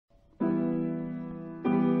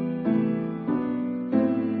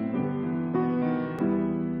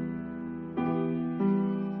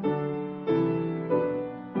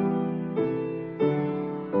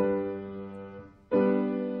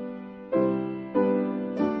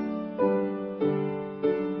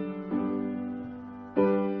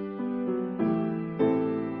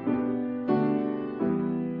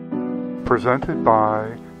presented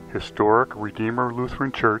by Historic Redeemer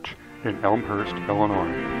Lutheran Church in Elmhurst, Illinois.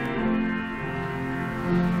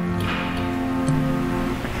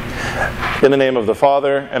 In the name of the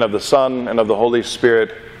Father, and of the Son, and of the Holy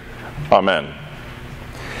Spirit. Amen.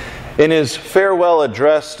 In his farewell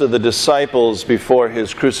address to the disciples before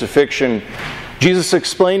his crucifixion, Jesus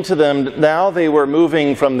explained to them now they were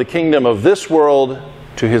moving from the kingdom of this world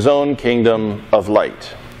to his own kingdom of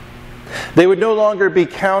light. They would no longer be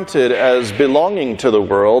counted as belonging to the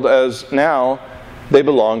world, as now they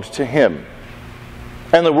belonged to him.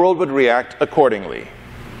 And the world would react accordingly.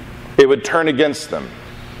 It would turn against them.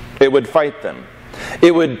 It would fight them.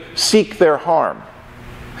 It would seek their harm.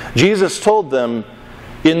 Jesus told them,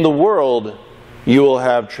 "In the world you will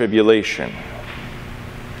have tribulation."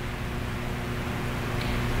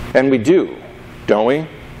 And we do, don't we?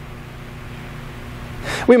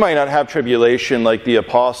 We might not have tribulation like the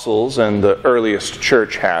apostles and the earliest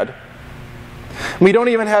church had. We don't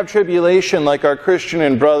even have tribulation like our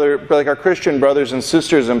Christian brothers and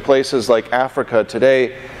sisters in places like Africa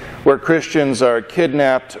today, where Christians are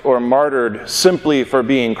kidnapped or martyred simply for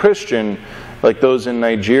being Christian, like those in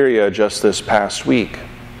Nigeria just this past week.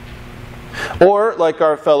 Or like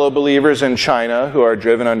our fellow believers in China who are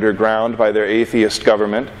driven underground by their atheist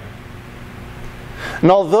government.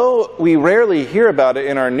 And although we rarely hear about it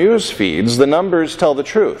in our news feeds, the numbers tell the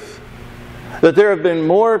truth. That there have been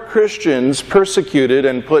more Christians persecuted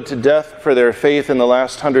and put to death for their faith in the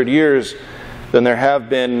last 100 years than there have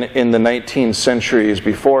been in the 19 centuries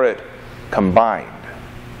before it combined.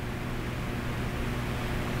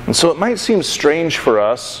 And so it might seem strange for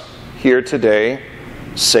us here today,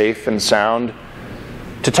 safe and sound,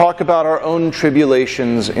 to talk about our own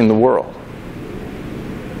tribulations in the world.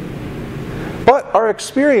 But our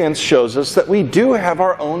experience shows us that we do have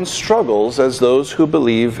our own struggles as those who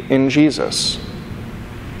believe in Jesus.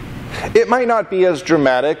 It might not be as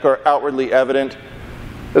dramatic or outwardly evident,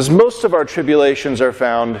 as most of our tribulations are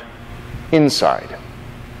found inside.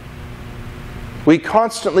 We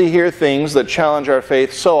constantly hear things that challenge our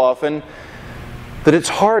faith so often that it's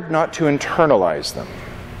hard not to internalize them.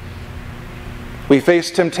 We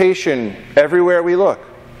face temptation everywhere we look,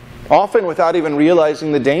 often without even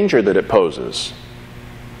realizing the danger that it poses.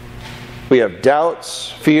 We have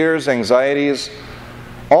doubts, fears, anxieties,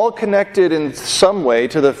 all connected in some way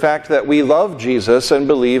to the fact that we love Jesus and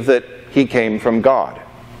believe that he came from God.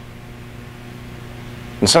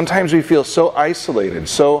 And sometimes we feel so isolated,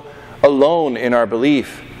 so alone in our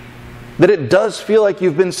belief, that it does feel like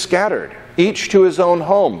you've been scattered, each to his own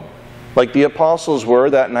home, like the apostles were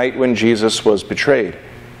that night when Jesus was betrayed,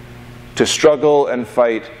 to struggle and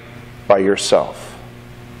fight by yourself.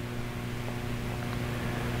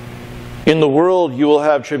 In the world you will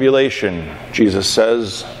have tribulation, Jesus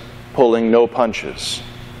says, pulling no punches.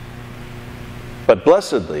 But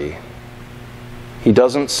blessedly, he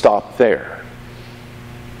doesn't stop there.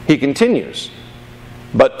 He continues,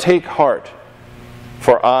 "But take heart,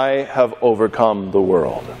 for I have overcome the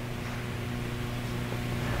world."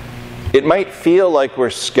 It might feel like we're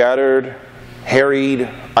scattered, harried,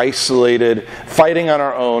 isolated, fighting on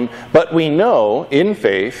our own, but we know in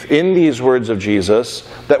faith, in these words of Jesus,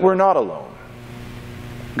 that we're not alone.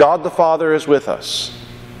 God the Father is with us.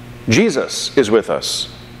 Jesus is with us.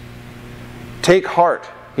 Take heart,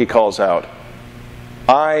 he calls out.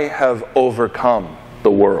 I have overcome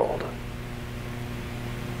the world.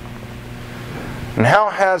 And how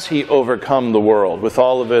has he overcome the world with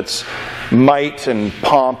all of its might and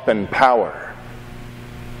pomp and power?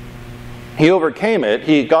 He overcame it,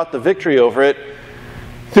 he got the victory over it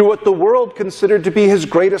through what the world considered to be his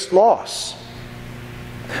greatest loss.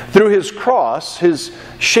 Through his cross, his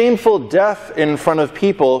shameful death in front of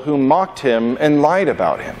people who mocked him and lied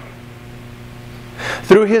about him.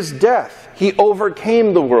 Through his death, he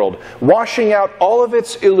overcame the world, washing out all of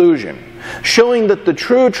its illusion, showing that the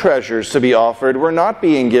true treasures to be offered were not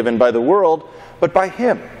being given by the world, but by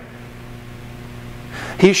him.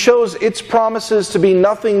 He shows its promises to be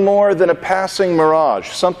nothing more than a passing mirage,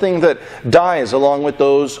 something that dies along with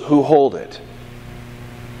those who hold it.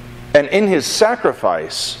 And in his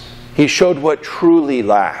sacrifice, he showed what truly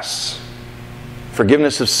lasts: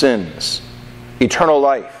 forgiveness of sins, eternal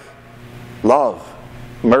life, love,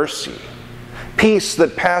 mercy, peace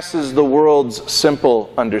that passes the world's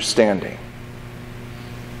simple understanding.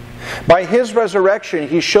 By his resurrection,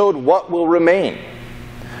 he showed what will remain.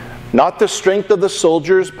 Not the strength of the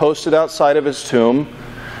soldiers posted outside of his tomb,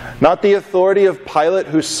 not the authority of Pilate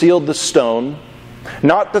who sealed the stone,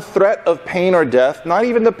 not the threat of pain or death, not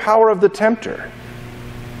even the power of the tempter.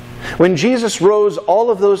 When Jesus rose, all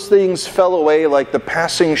of those things fell away like the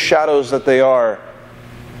passing shadows that they are,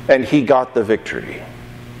 and he got the victory.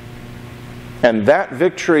 And that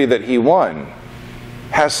victory that he won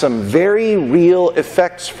has some very real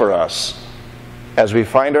effects for us as we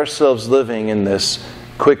find ourselves living in this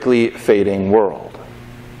quickly fading world.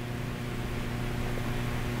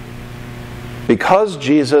 Because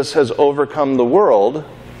Jesus has overcome the world,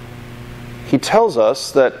 he tells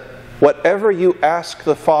us that whatever you ask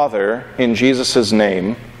the Father in Jesus'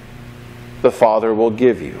 name, the Father will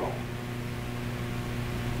give you.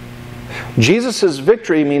 Jesus'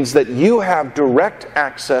 victory means that you have direct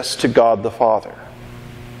access to God the Father.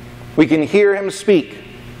 We can hear him speak.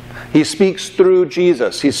 He speaks through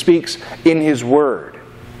Jesus. He speaks in his word.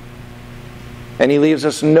 And he leaves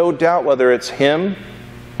us no doubt whether it's him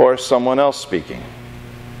or someone else speaking.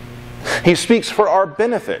 He speaks for our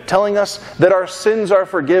benefit, telling us that our sins are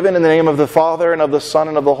forgiven in the name of the Father and of the Son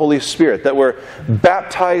and of the Holy Spirit, that we're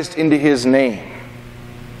baptized into his name.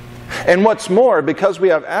 And what's more, because we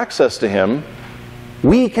have access to him,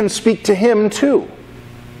 we can speak to him too.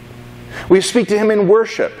 We speak to him in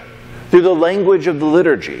worship, through the language of the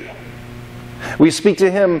liturgy. We speak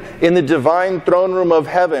to him in the divine throne room of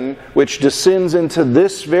heaven, which descends into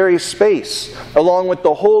this very space, along with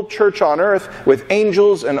the whole church on earth, with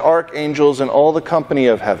angels and archangels and all the company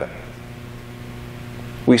of heaven.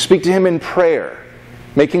 We speak to him in prayer,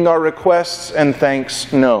 making our requests and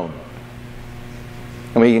thanks known.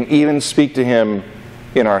 And we can even speak to him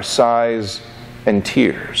in our sighs and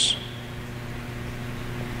tears.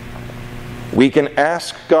 We can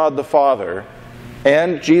ask God the Father,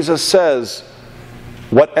 and Jesus says,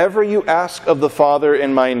 whatever you ask of the Father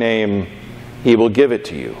in my name, he will give it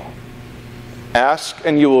to you. Ask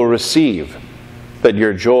and you will receive, that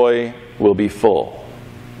your joy will be full.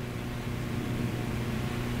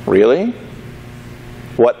 Really?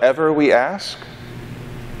 Whatever we ask?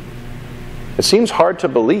 It seems hard to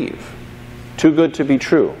believe. Too good to be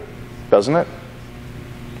true, doesn't it?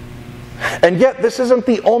 And yet, this isn't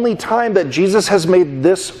the only time that Jesus has made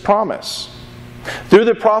this promise. Through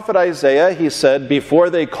the prophet Isaiah, he said, before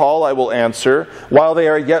they call, I will answer. While they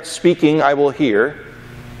are yet speaking, I will hear.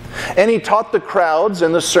 And he taught the crowds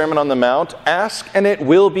in the Sermon on the Mount, ask and it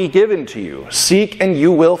will be given to you. Seek and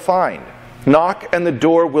you will find. Knock and the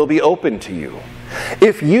door will be opened to you.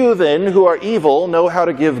 If you then, who are evil, know how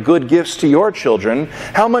to give good gifts to your children,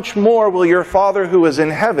 how much more will your Father who is in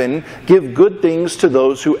heaven give good things to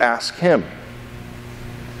those who ask him?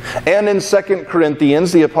 And in 2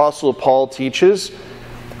 Corinthians, the Apostle Paul teaches,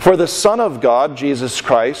 for the Son of God, Jesus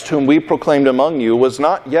Christ, whom we proclaimed among you, was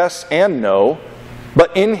not yes and no,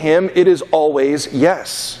 but in him it is always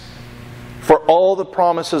yes. For all the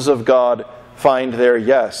promises of God find their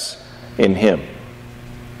yes in him.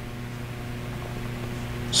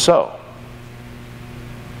 So,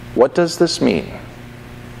 what does this mean?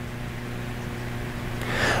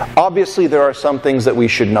 Obviously, there are some things that we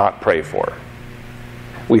should not pray for.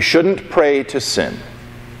 We shouldn't pray to sin.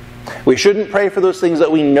 We shouldn't pray for those things that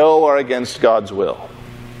we know are against God's will.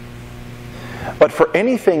 But for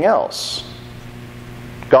anything else,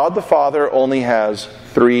 God the Father only has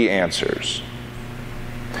 3 answers.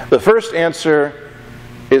 The first answer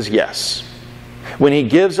is yes. When he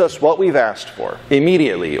gives us what we've asked for,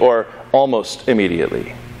 immediately or almost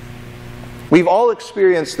immediately. We've all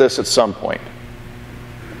experienced this at some point.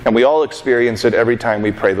 And we all experience it every time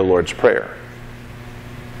we pray the Lord's Prayer.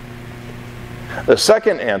 The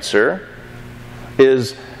second answer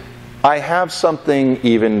is, I have something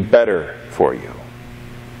even better for you.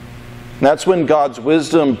 And that's when God's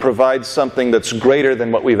wisdom provides something that's greater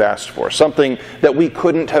than what we've asked for. Something that we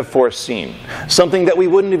couldn't have foreseen. Something that we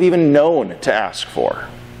wouldn't have even known to ask for.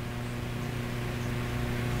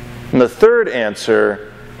 And the third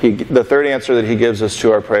answer that he gives us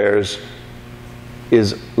to our prayers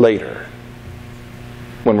is later.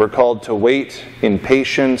 When we're called to wait in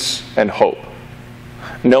patience and hope.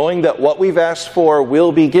 Knowing that what we've asked for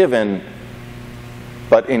will be given,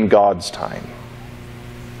 but in God's time.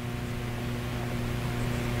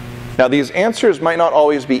 Now, these answers might not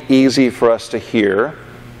always be easy for us to hear,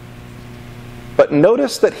 but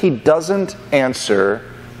notice that he doesn't answer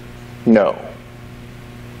no.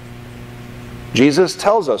 Jesus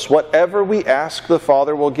tells us whatever we ask, the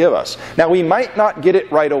Father will give us. Now, we might not get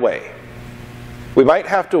it right away. We might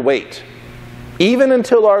have to wait, even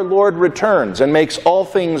until our Lord returns and makes all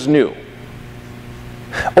things new.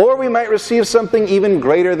 Or we might receive something even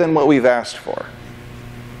greater than what we've asked for.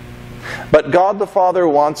 But God the Father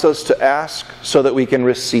wants us to ask so that we can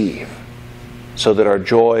receive, so that our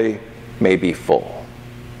joy may be full.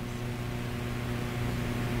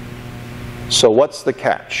 So what's the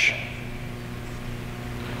catch?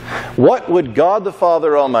 What would God the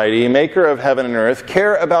Father Almighty, maker of heaven and earth,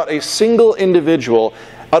 care about a single individual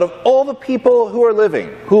out of all the people who are living,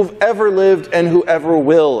 who've ever lived and who ever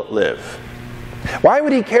will live? Why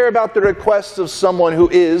would he care about the requests of someone who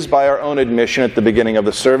is, by our own admission at the beginning of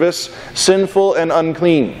the service, sinful and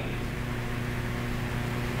unclean?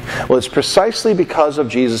 Well, it's precisely because of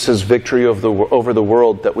Jesus' victory over the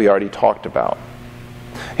world that we already talked about.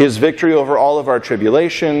 His victory over all of our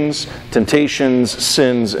tribulations, temptations,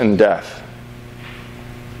 sins, and death.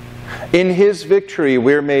 In his victory,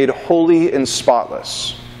 we're made holy and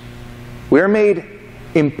spotless. We're made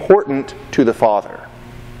important to the Father.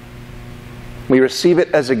 We receive it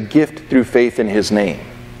as a gift through faith in his name.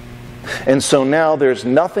 And so now there's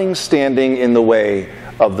nothing standing in the way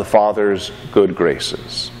of the Father's good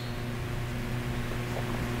graces.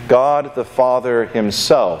 God the Father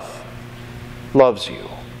himself loves you.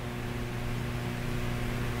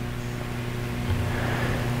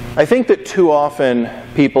 I think that too often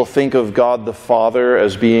people think of God the Father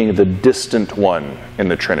as being the distant one in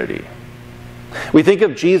the Trinity. We think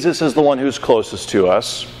of Jesus as the one who's closest to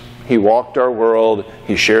us. He walked our world.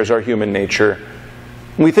 He shares our human nature.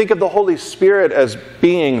 We think of the Holy Spirit as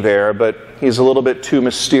being there, but he's a little bit too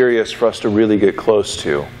mysterious for us to really get close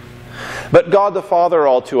to. But God the Father,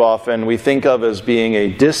 all too often, we think of as being a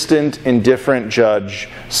distant, indifferent judge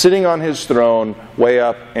sitting on his throne way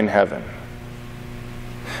up in heaven.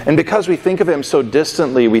 And because we think of him so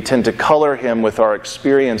distantly, we tend to color him with our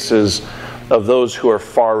experiences of those who are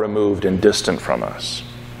far removed and distant from us.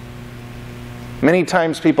 Many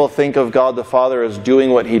times people think of God the Father as doing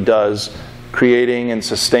what he does, creating and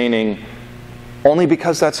sustaining, only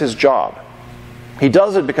because that's his job. He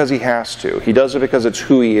does it because he has to. He does it because it's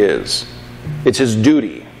who he is. It's his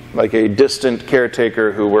duty, like a distant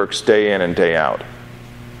caretaker who works day in and day out.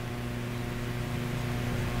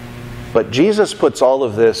 But Jesus puts all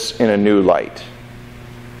of this in a new light.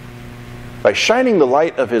 By shining the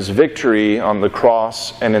light of his victory on the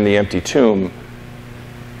cross and in the empty tomb,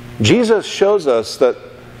 Jesus shows us that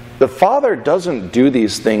the Father doesn't do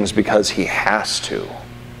these things because he has to.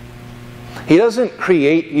 He doesn't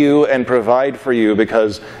create you and provide for you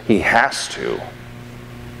because he has to.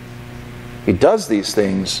 He does these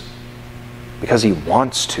things because he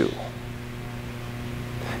wants to.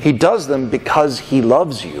 He does them because he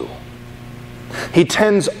loves you. He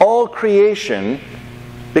tends all creation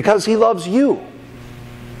because he loves you.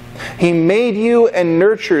 He made you and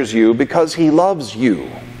nurtures you because he loves you.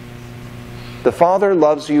 The Father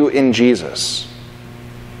loves you in Jesus.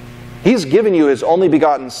 He's given you his only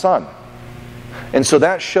begotten Son. And so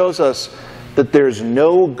that shows us that there's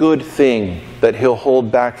no good thing that he'll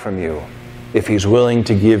hold back from you if he's willing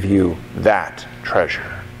to give you that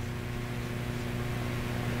treasure.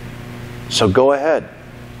 So go ahead.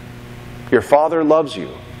 Your Father loves you.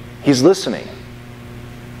 He's listening.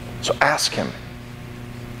 So ask him.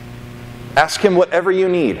 Ask him whatever you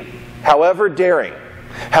need, however daring,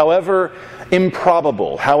 however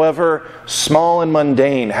improbable, however small and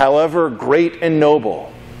mundane, however great and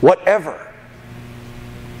noble, whatever.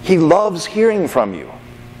 He loves hearing from you.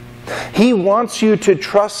 He wants you to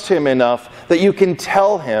trust him enough that you can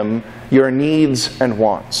tell him your needs and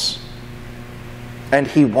wants. And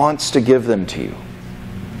he wants to give them to you.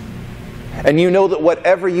 And you know that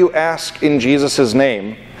whatever you ask in Jesus'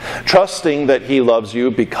 name, trusting that he loves you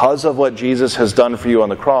because of what Jesus has done for you on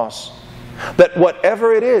the cross, that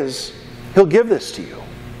whatever it is, he'll give this to you.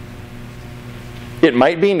 It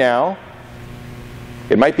might be now,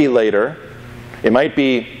 it might be later, it might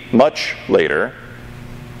be much later,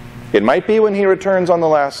 it might be when he returns on the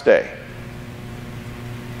last day.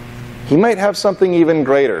 He might have something even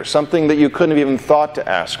greater, something that you couldn't have even thought to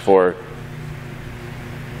ask for,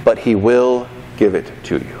 but he will give it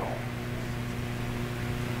to you.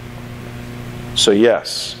 So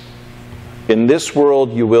yes, in this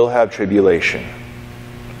world you will have tribulation.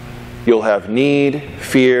 You'll have need,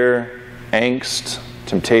 fear, angst,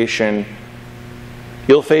 temptation.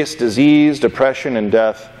 You'll face disease, depression, and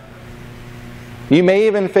death. You may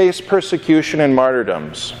even face persecution and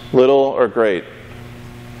martyrdoms, little or great.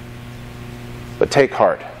 But take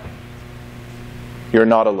heart. You're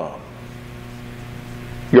not alone.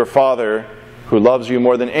 Your Father, who loves you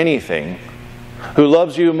more than anything, who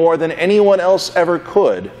loves you more than anyone else ever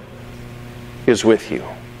could, is with you.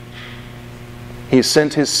 He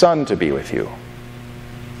sent his Son to be with you.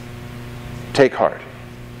 Take heart.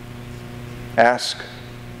 Ask,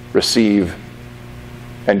 receive,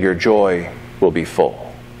 and your joy will be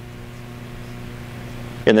full.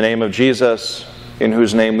 In the name of Jesus, in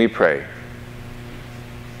whose name we pray.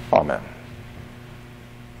 Amen.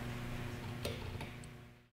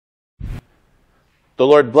 The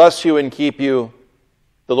Lord bless you and keep you.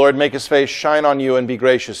 The Lord make his face shine on you and be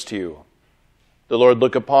gracious to you. The Lord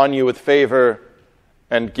look upon you with favor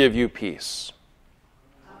and give you peace.